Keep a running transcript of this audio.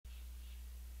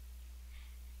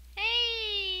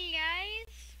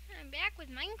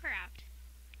Minecraft.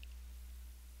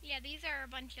 Yeah, these are a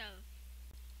bunch of...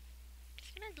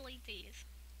 Just gonna delete these.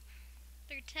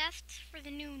 They're tests for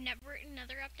the new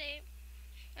Nether update.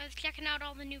 I was checking out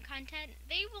all the new content.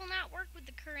 They will not work with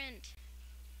the current...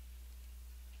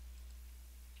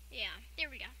 Yeah, there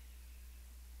we go.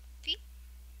 See?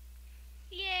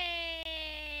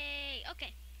 Yay!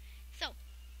 Okay, so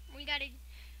we gotta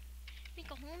make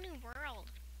a whole new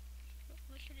world.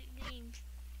 What should it name?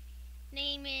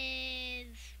 Name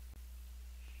is...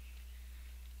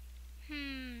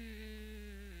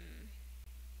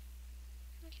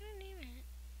 What should I name it?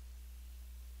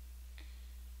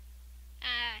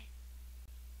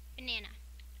 Banana.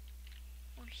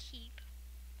 Or heap.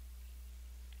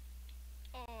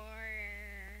 Or...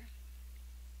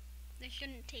 This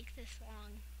shouldn't take this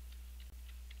long.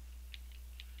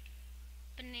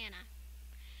 Banana.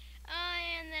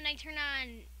 And then I turn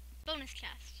on bonus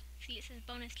chest. See, it says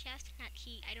bonus chest, not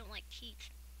cheat. I don't like cheats.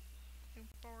 They're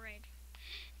boring.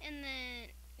 And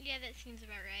then, yeah, that seems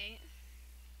about right.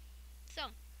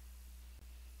 So,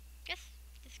 guess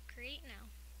just create now.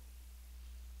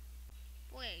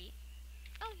 Wait.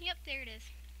 Oh, yep, there it is.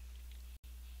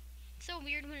 It's so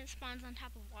weird when it spawns on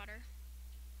top of water.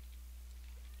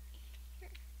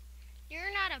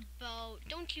 You're not a boat.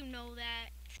 Don't you know that?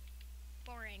 It's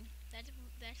boring. That's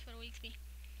what wakes me.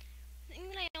 The thing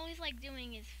that I always like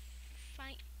doing is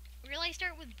Really, I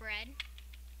start with bread.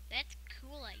 That's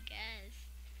cool, I guess.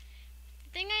 The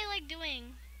thing I like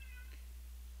doing...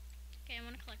 Okay, I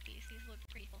want to collect these. These look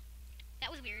pretty cool.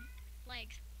 That was weird.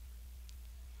 Legs.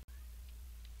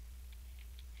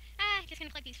 Just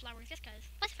gonna collect these flowers just cause.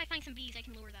 Plus, if I find some bees, I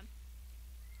can lure them.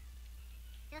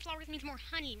 More flowers means more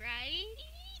honey, right?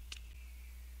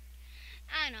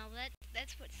 I don't know.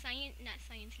 That's what not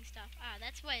sciencey stuff.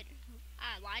 That's what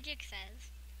logic says.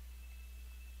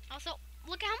 Also,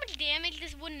 look how much damage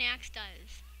this wooden axe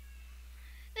does.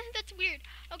 That's weird.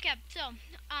 Okay, so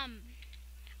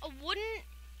a wooden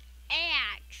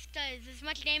axe does as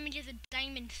much damage as a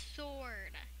diamond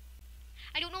sword.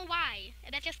 I don't know why.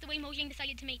 That's just the way Mojang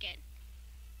decided to make it.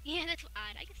 Yeah, that's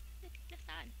odd. I guess that's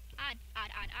odd.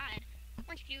 Odd.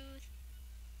 Orange juice.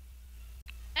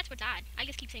 That's what's odd. I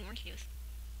just keep saying orange juice.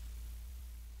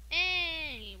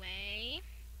 Anyway,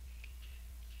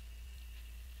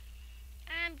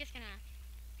 I'm just gonna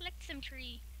collect some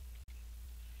tree.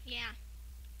 Yeah.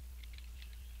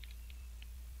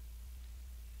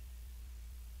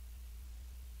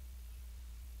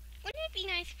 Wouldn't it be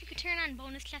nice if you could turn on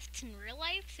bonus chests in real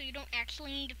life so you don't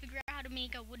actually need to figure out how to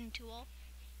make a wooden tool?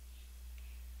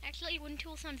 Actually, a wooden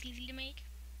tool sounds easy to make.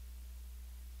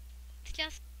 It's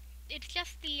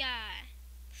just the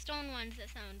stone ones that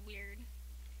sound weird.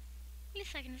 Wait a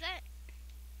second, is that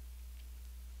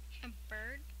a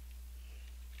bird?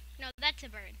 No, that's a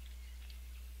bird.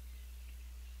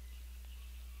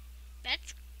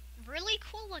 That's really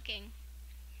cool looking.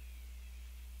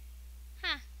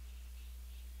 Huh.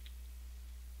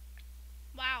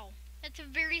 Wow. That's a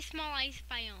very small ice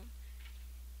biome.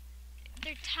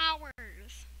 They're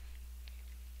towers.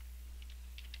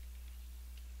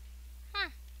 Huh.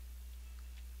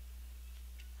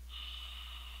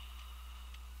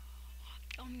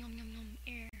 Yum.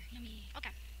 Air. Yummy.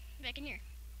 Okay. Back in here.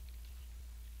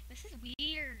 This is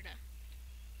weird.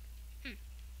 Is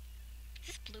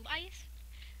this blue ice?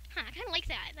 Huh, I kind of like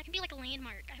that. That can be like a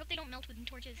landmark. I hope they don't melt with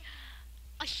torches.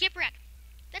 A shipwreck.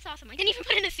 That's awesome. I didn't even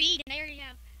put in a seed, and I already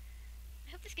have.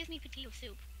 I hope this gives me potato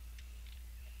soup.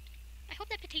 I hope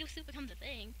that potato soup becomes a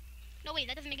thing. No, wait,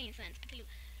 that doesn't make any sense. Potato...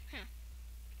 Huh.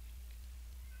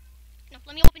 No,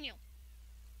 let me open you.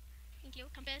 Thank you.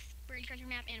 Compass, buried treasure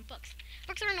map, and books.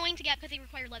 Books are annoying to get because they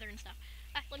require leather and stuff.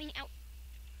 Let me out.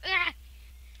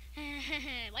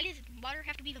 Why does water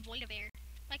have to be the void of air?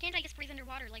 Why can't I just breathe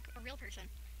underwater like a real person?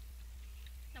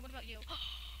 Now, what about you?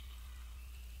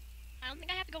 I don't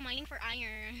think I have to go mining for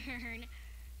iron.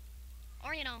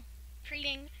 Or, you know,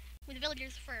 trading with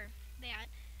villagers for that.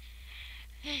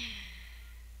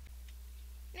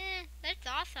 That's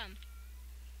awesome.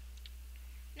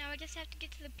 Now I just have to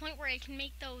get to the point where I can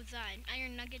make those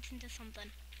iron nuggets into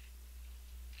something.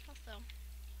 Also.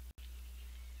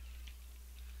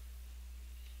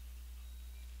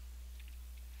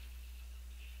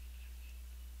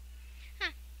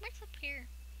 Huh, what's up here?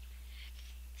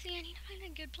 See, I need to find a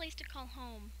good place to call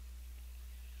home.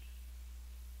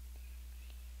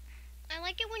 I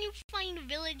like it when you find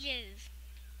villages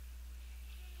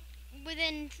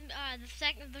within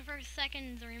the first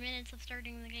seconds or minutes of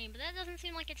starting the game, but that doesn't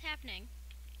seem like it's happening.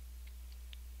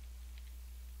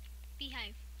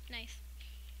 Beehive. Nice.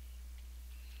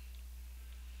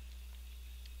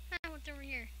 What's over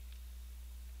here?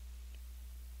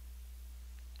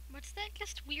 What's that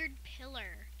just weird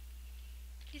pillar?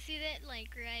 You see that, like,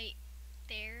 right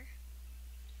there?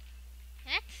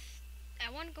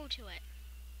 I want to go to it.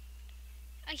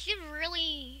 I should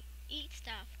really eat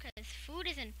stuff, because food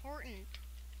is important.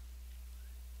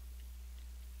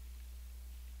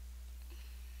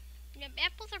 Yep,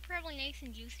 apples are probably nice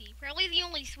and juicy. Probably the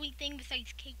only sweet thing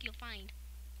besides cake you'll find.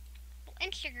 Well,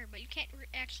 and sugar, but you can't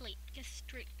actually just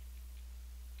straight.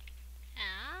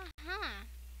 Uh-huh.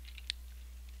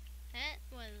 That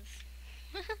was...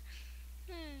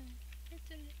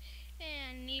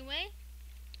 Anyway.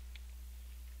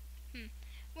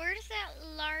 Where's that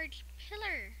large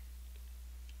pillar?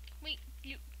 Wait,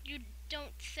 you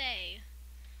don't say.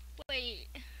 Wait.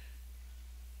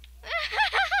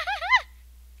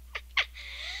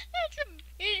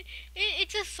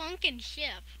 It's a sunken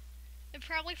ship. It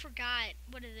probably forgot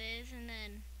what it is and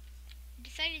then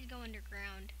decided to go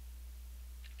underground.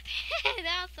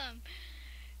 That's awesome.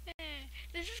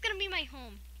 This is gonna be my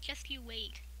home. Just you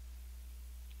wait.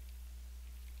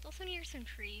 It's also near some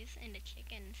trees and the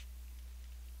chickens.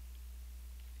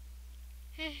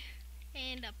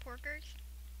 And porkers.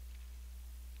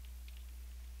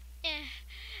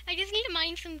 I just need to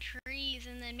mine some trees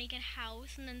and then make a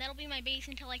house, and then that'll be my base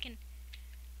until I can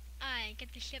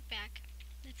get the ship back.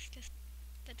 That's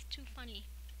too funny.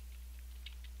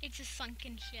 It's a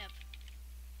sunken ship.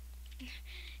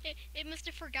 It must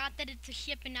have forgot that it's a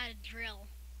ship and not a drill.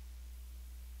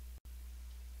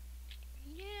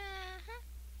 Yeah.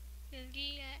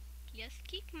 Just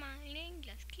keep mining.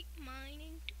 Just keep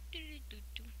mining.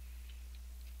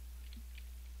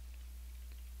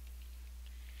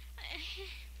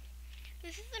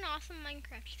 This is an awesome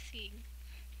Minecraft seed.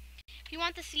 If you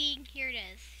want the seed, here it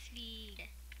is. Seed.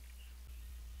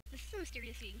 This is a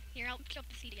mysterious seed. Here, I'll show up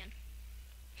the seed again.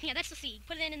 Yeah, that's the seed.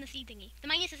 Put it in the seed thingy. The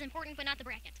minus is important, but not the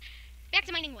brackets. Back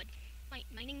to mining wood.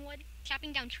 Mining wood?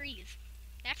 Chopping down trees.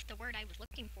 That's the word I was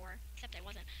looking for, except I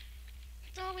wasn't.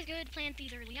 It's always good to plant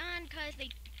these early on, because they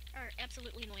are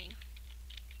absolutely annoying.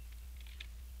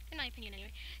 In my opinion,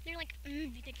 anyway. They're like,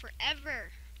 they take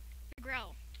forever to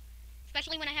grow.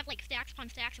 Especially when I have, like, stacks upon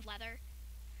stacks of leather.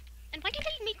 And why can't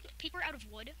they make paper out of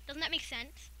wood? Doesn't that make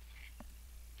sense?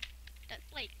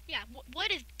 Like, yeah,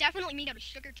 wood is definitely made out of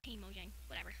sugar cane, Mojang.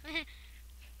 Whatever.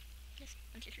 Just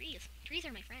a bunch of trees. Trees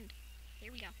are my friend.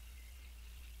 There we go.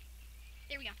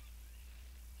 There we go.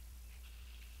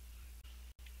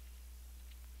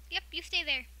 Yep, you stay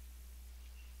there.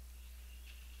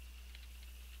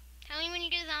 Tell me when you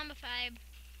get zombified.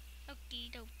 Okie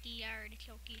dokie,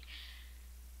 artichoke.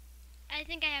 I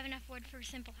think I have enough wood for a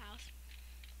simple house.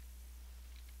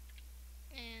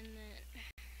 And then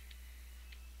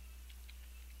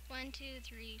 1, 2,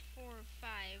 3, 4, 5.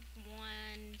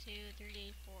 1, 2,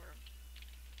 3, 4.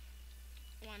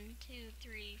 1, 2,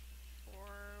 3, 4.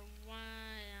 1.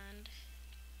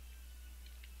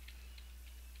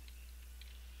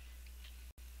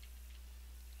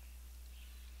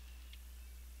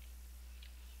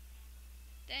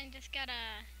 Then just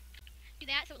gotta do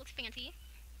that so it looks fancy.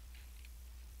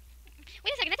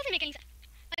 Wait a second, that doesn't make any sense.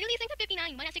 I do these things at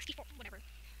 59, one at 64, whatever.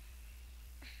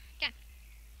 Okay.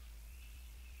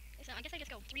 So I guess I just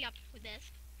go 3 up with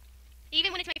this.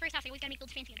 Even when it's my first house, I always gotta make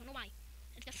builds fancy. I don't know why.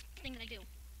 It's just a thing that I do.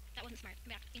 That wasn't smart.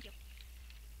 I'm back. Thank you.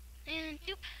 And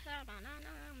doop.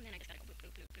 And then I just gotta go bloop,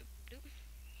 bloop, bloop, bloop, bloop.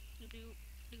 Bloop, bloop,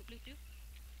 bloop, bloop, bloop.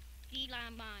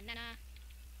 Banana.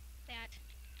 That.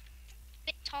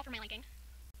 Bit tall for my liking.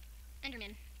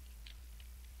 Enderman.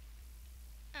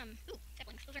 Ooh,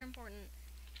 saplings. Those are important.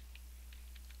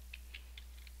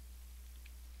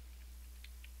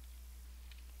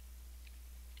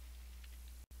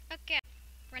 Okay.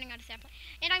 Running out of sapling.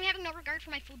 And I'm having no regard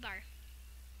for my food bar.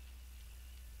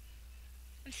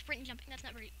 I'm sprint and jumping. That's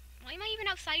not very... Why am I even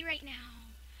outside right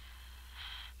now?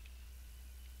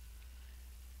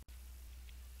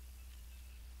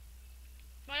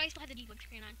 Why do I still have the debug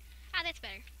screen on? Ah, that's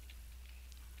better.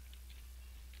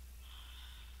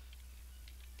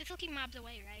 This will keep mobs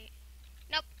away, right?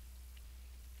 Nope.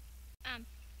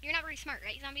 You're not very smart,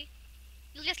 right, zombie?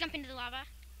 You'll just jump into the lava?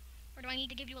 Or do I need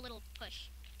to give you a little push?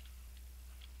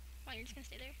 Why, you're just gonna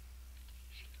stay there?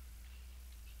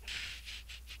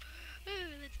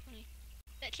 Ooh, that's funny.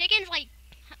 That chicken's, like,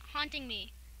 haunting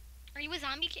me. Are you a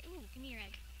zombie chicken? Ooh, give me your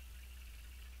egg.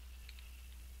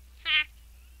 Ha!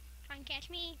 Try and catch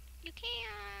me. You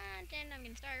can't, and I'm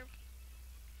gonna starve.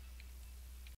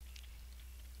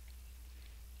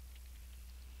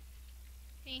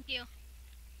 Thank you.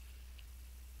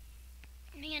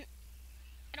 Man,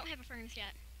 I don't have a furnace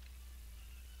yet.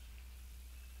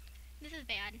 This is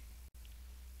bad.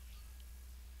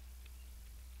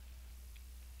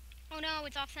 Oh no,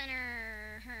 it's off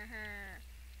center.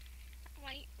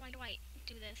 Why do I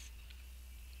do this?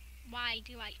 Why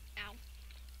do I... Ow.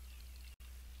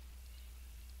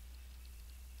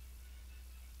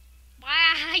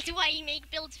 Why do I make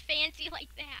builds fancy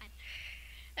like that?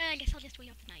 I guess I'll just wait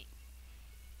up the night.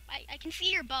 I can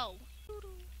see your bow.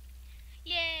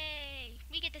 Yay!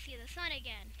 We get to see the sun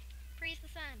again. Praise the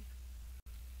sun.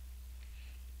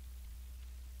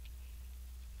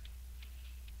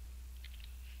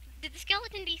 Did the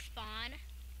skeleton despawn?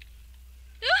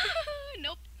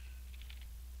 Nope.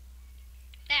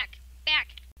 Back.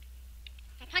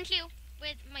 I'll punch you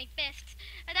with my fists.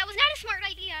 That was not a smart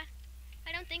idea.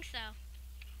 I don't think so.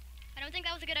 I don't think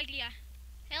that was a good idea.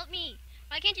 Help me.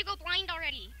 Why can't you go blind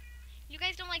already? You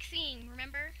guys don't like seeing,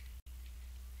 remember?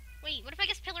 Wait, what if I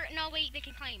just pillar it? No, wait, they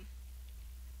can climb.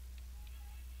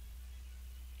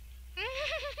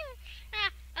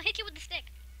 I'll hit you with the stick.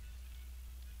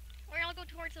 Or I'll go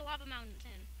towards the lava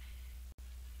mountain.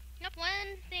 Nope,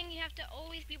 one thing you have to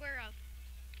always be aware of.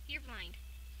 You're blind.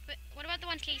 But what about the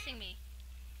ones chasing me?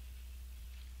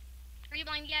 Are you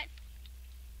blind yet?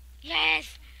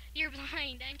 Yes! You're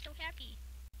blind. I'm so happy.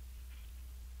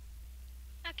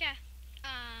 Okay.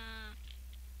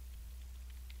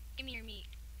 Give me your meat.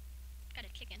 Got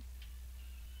a chicken.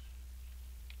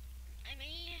 I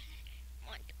may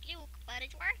want to puke, but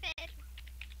it's worth it.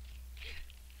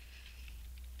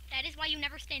 That is why you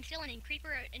never stand still in a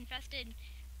creeper-infested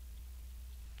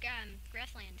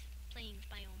grassland plains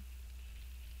biome.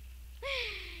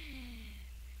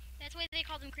 That's why they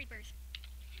call them creepers.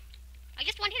 I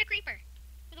just one-hit a creeper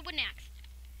with a wooden axe.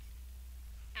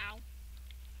 Ow.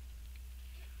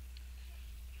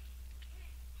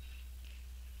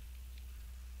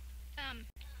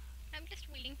 I'm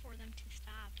just waiting for them to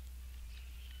stop.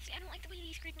 See, I don't like the way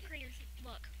these creeper critters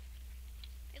look.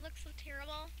 They look so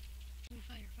terrible. Ooh,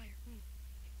 fire. Ooh.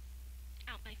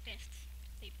 Ow, my fists.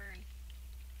 They burn.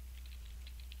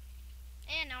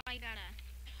 And now I gotta...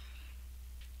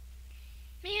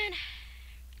 Man.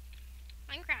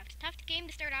 Minecraft. Tough game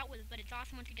to start out with, but it's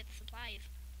awesome once you get the supplies.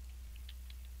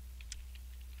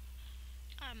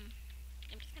 I'm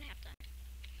just gonna have to...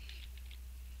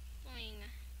 Boing.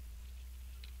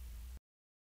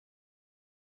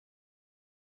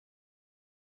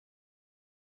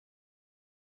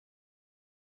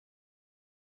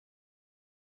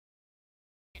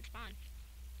 And spawn.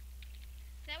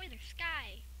 That way there's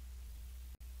sky.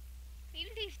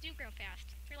 Even these do grow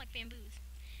fast. They're like bamboos.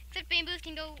 Except bamboos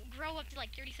can grow up to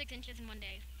like 36 inches in one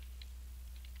day.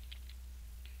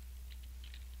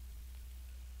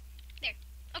 There.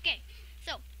 Okay,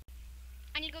 so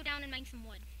I need to go down and mine some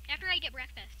wood. After I get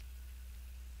breakfast.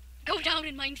 Go down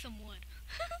and mine some wood.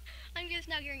 I'm just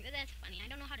now hearing that. That's funny. I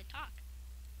don't know how to talk.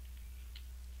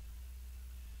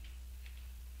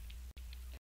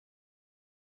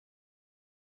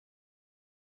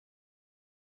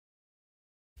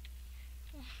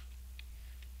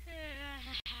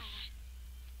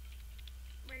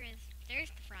 There's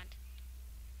the front.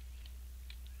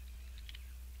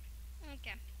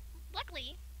 Okay.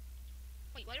 Luckily,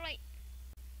 wait, what do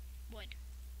wood.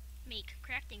 Make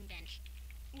crafting bench.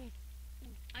 Ooh.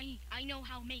 I know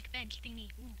how make bench thingy.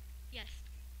 Ooh, yes.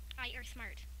 I are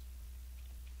smart.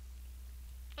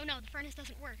 Oh no, the furnace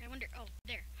doesn't work. I wonder, oh,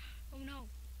 there. Oh no.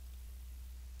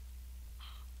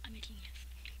 I'm a genius.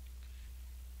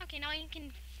 Okay, now I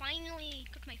can finally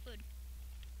cook my food.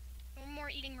 No more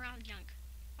eating raw junk.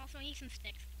 Also, I need some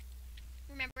sticks.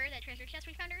 Remember that treasure chest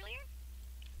we found earlier?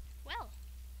 Well,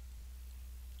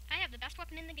 I have the best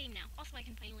weapon in the game now. Also, I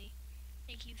can finally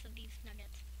make use of these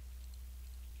nuggets.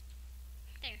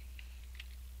 There.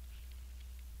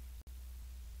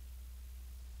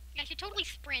 I should totally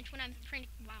sprint when I'm trying to...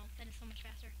 Wow, that is so much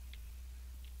faster.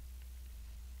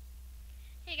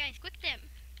 Hey guys, quick tip.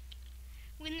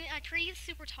 When a tree is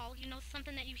super tall, you know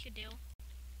something that you should do?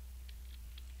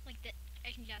 Like that,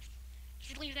 I can just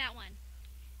leave that one.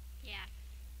 Yeah.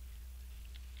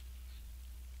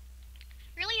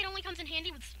 Really, it only comes in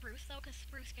handy with spruce though, because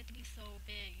spruce get to be so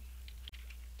big.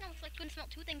 No, it's like you can smelt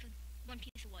 2 things with 1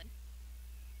 piece of wood.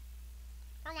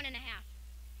 Or 1.5.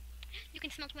 You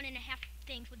can smelt 1.5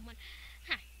 things with 1.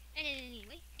 Huh. And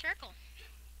anyway, charcoal.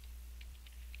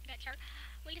 Got charcoal.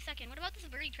 Wait a second, what about this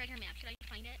buried treasure map? Should I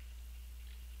find it?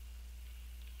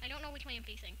 I don't know which way I'm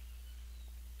facing.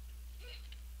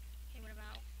 Okay, what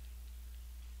about...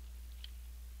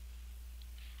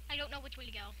 I don't know which way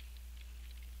to go.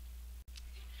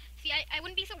 See, I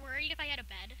wouldn't be so worried if I had a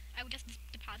bed. I would just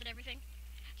deposit everything.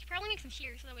 I should probably make some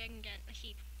shears so that way I can get a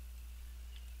sheep.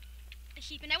 A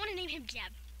sheep, and I want to name him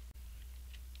Jeb.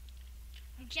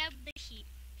 Jeb the sheep.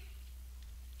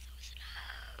 So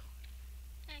slow.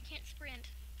 I can't sprint.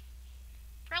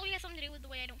 has something to do with the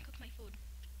way I don't cook my food.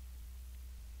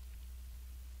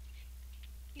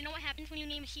 You know what happens when you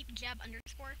name a sheep Jeb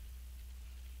underscore?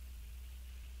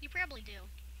 You probably do.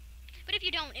 But if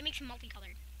you don't, it makes him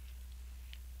multicolored.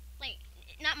 Like,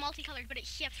 not multicolored, but it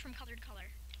shifts from color to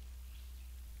color.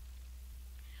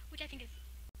 Which I think is...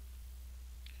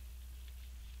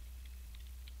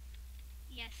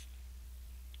 Yes.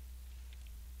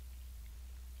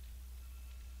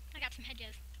 I got some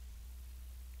hedges.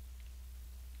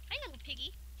 Hi, little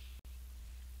piggy.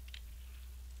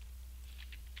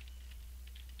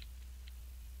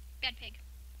 Bad pig.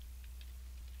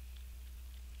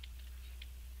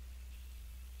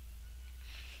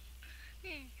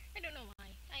 I don't know why.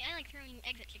 I like throwing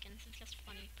eggs at chickens. It's just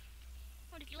funny.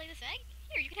 Oh, did you lay this egg?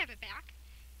 Here, you can have it back.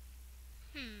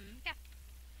 Yeah.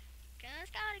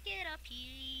 Just gotta get up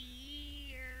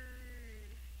here.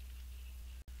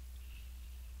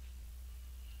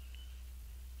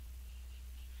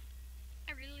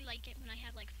 I really like it when I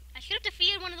have, like... I should have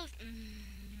defeated one of those...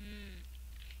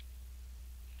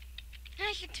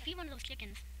 I should defeat one of those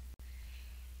chickens.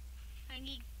 I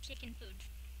need chicken foods.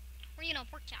 Or, you know,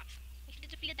 pork chops. I should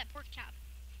have defeated that pork chop.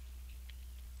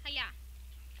 Hiya.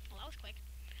 Well, that was quick.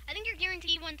 I think you're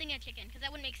guaranteed one thing at chicken, because that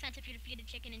wouldn't make sense if you defeated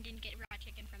chicken and didn't get raw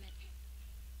chicken from it.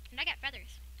 And I got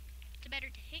feathers. It's better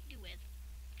to hit you with.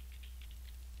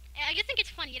 I just think it's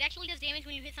funny. It actually does damage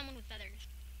when you hit someone with feathers.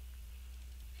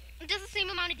 It does the same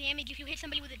amount of damage if you hit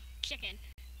somebody with a chicken.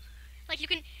 Like, you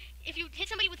can... If you hit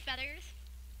somebody with feathers,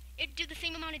 it'd do the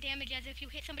same amount of damage as if you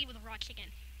hit somebody with a raw chicken.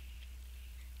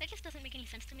 That just doesn't make any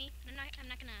sense to me. I'm not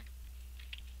gonna,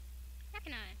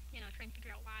 you know, try and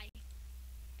figure out why.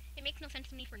 It makes no sense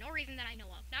to me for no reason that I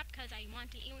know of. Not because I want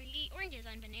to eat oranges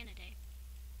on Banana Day.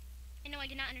 And no, I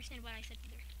did not understand what I said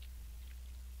either.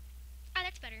 Ah,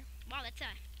 that's better. Wow, that's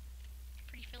a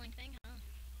pretty filling thing, huh?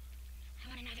 I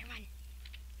want another one.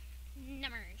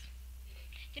 Numbers.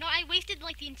 You know, I wasted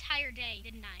like the entire day,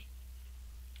 didn't I?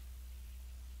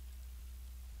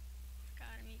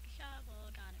 Gotta make a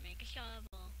shovel, gotta make a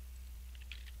shovel.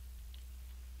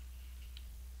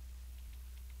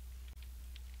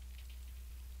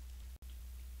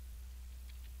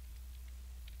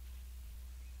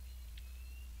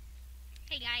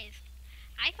 Hey guys,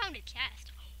 I found a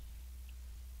chest.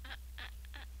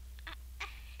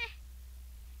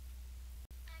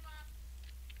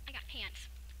 I got pants.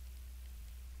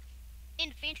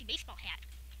 And a fancy baseball hat.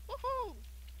 Woohoo!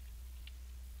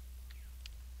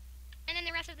 And then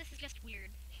the rest of this is just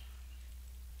weird.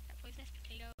 Got poisonous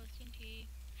potatoes, TNT.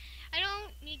 I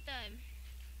don't need the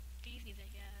daisies, I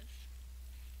guess.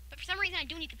 But for some reason I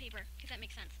do need the paper, because that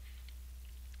makes sense.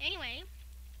 Anyway,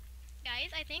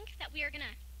 guys, I think that we are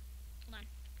gonna... Hold on.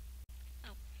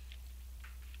 Oh.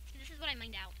 So this is what I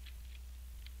mined out.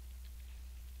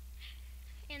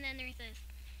 And then there's this.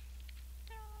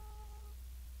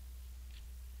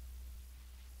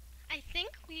 I think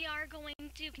we are going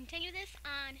to continue this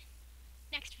on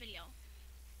next video.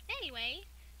 Anyway,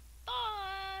 bye!